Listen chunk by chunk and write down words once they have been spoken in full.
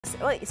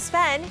Well,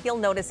 Sven, you'll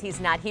notice he's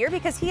not here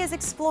because he is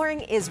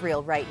exploring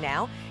Israel right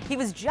now. He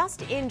was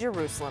just in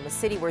Jerusalem, a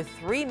city where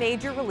three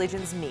major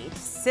religions meet,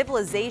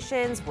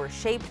 civilizations were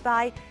shaped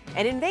by,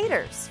 and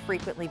invaders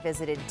frequently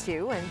visited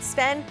too. And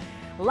Sven,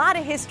 a lot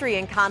of history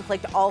and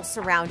conflict all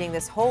surrounding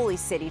this holy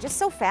city. Just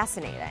so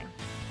fascinating.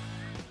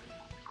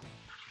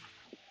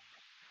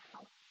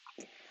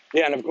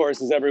 Yeah, and of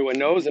course, as everyone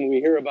knows, and we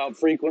hear about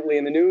frequently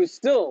in the news,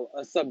 still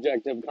a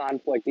subject of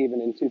conflict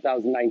even in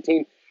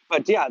 2019.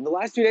 But yeah, the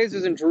last 2 days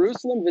was in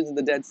Jerusalem, visited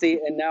the Dead Sea,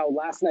 and now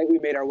last night we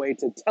made our way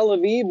to Tel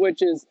Aviv,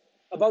 which is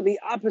about the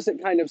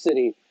opposite kind of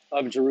city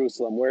of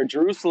Jerusalem, where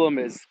Jerusalem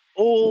is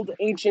old,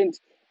 ancient,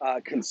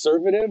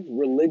 conservative,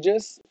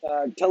 religious.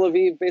 Tel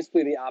Aviv,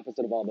 basically the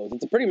opposite of all those.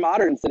 It's a pretty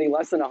modern city,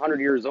 less than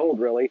 100 years old,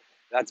 really.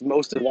 That's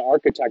most of the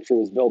architecture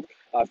was built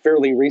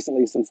fairly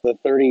recently, since the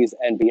 30s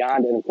and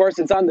beyond. And of course,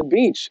 it's on the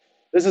beach.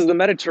 This is the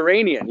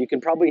Mediterranean. You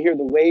can probably hear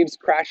the waves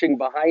crashing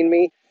behind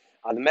me.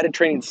 The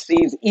Mediterranean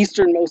Sea's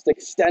easternmost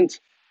extent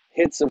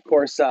hits, of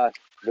course, the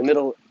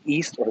Middle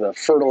East, or the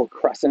Fertile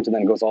Crescent, and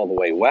then goes all the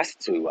way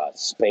west to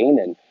Spain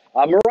and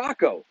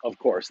Morocco, of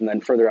course, and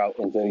then further out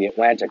into the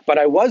Atlantic. But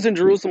I was in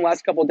Jerusalem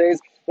last couple of days.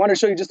 I want to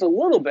show you just a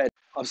little bit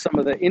of some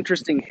of the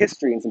interesting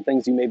history and some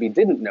things you maybe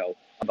didn't know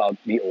about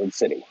the old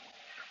city.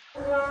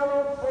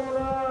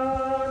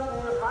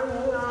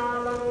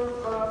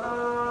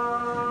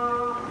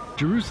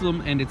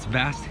 Jerusalem and its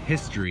vast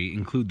history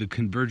include the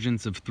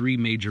convergence of three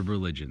major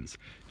religions: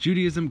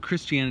 Judaism,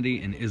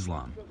 Christianity, and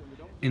Islam.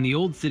 In the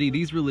Old City,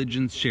 these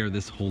religions share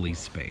this holy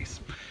space.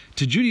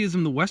 To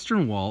Judaism, the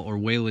Western Wall, or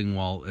Wailing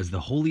Wall, is the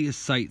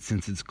holiest site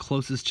since it's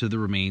closest to the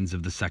remains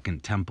of the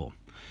Second Temple.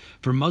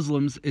 For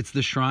Muslims, it's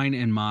the shrine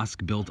and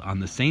mosque built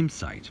on the same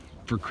site.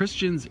 For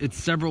Christians, it's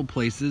several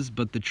places,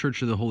 but the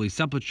Church of the Holy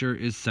Sepulchre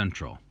is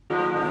central.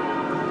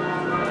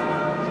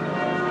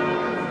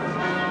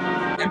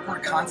 Emperor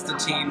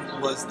Constantine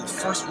was the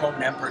first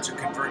Roman emperor to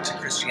convert to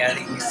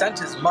Christianity. He sent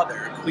his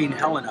mother, Queen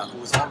Helena, who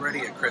was already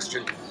a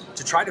Christian,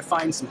 to try to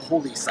find some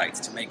holy sites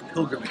to make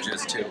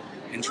pilgrimages to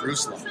in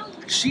Jerusalem.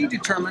 She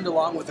determined,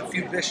 along with a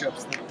few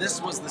bishops, that this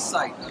was the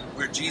site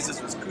where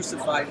Jesus was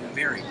crucified and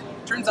buried.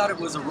 Turns out it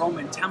was a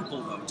Roman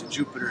temple, though, to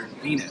Jupiter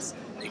and Venus.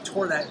 They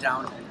tore that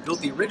down, built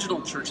the original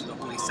Church of the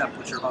Holy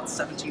Sepulchre about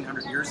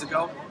 1,700 years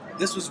ago.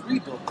 This was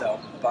rebuilt, though,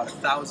 about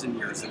 1,000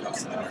 years ago,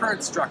 so the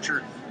current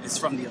structure is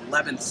from the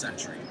 11th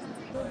century.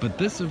 But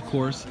this, of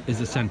course,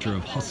 is a center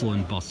of hustle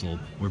and bustle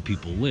where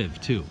people live,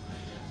 too.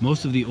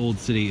 Most of the Old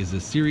City is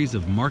a series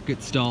of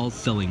market stalls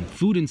selling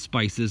food and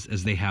spices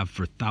as they have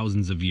for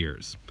thousands of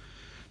years.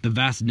 The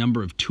vast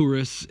number of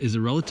tourists is a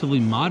relatively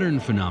modern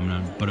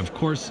phenomenon, but of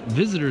course,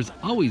 visitors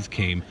always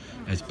came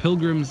as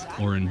pilgrims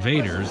or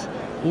invaders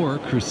or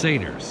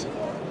crusaders.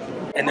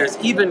 And there's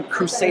even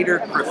crusader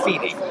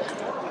graffiti.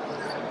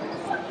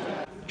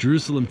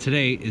 Jerusalem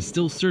today is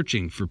still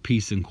searching for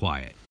peace and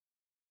quiet.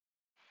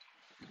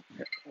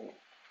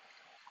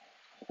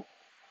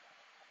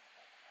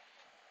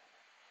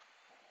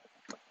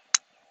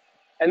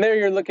 And there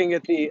you're looking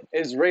at the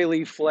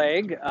Israeli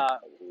flag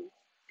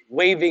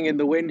waving in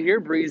the wind here,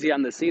 breezy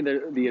on the sea,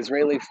 the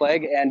Israeli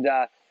flag. And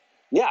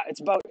yeah,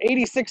 it's about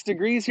 86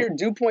 degrees here,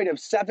 dew point of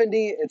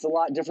 70. It's a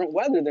lot different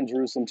weather than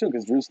Jerusalem too,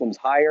 because Jerusalem's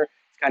higher.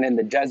 It's kind of in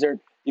the desert.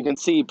 You can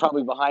see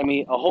probably behind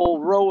me a whole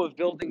row of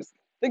buildings.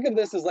 Think of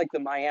this as like the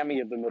Miami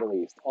of the Middle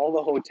East. All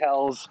the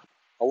hotels,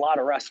 a lot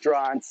of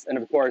restaurants, and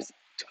of course,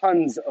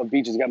 tons of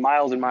beaches. You got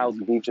miles and miles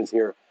of beaches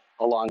here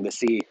along the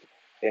sea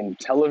in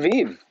Tel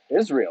Aviv,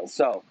 Israel.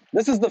 So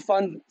this is the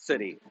fun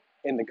city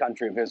in the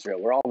country of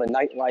Israel, where all the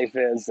nightlife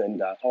is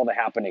and all the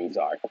happenings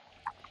are.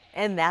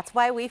 And that's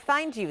why we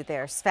find you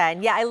there,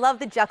 Sven. Yeah, I love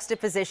the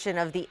juxtaposition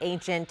of the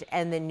ancient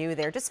and the new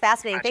there. Just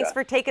fascinating. Gotcha. Thanks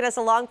for taking us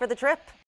along for the trip.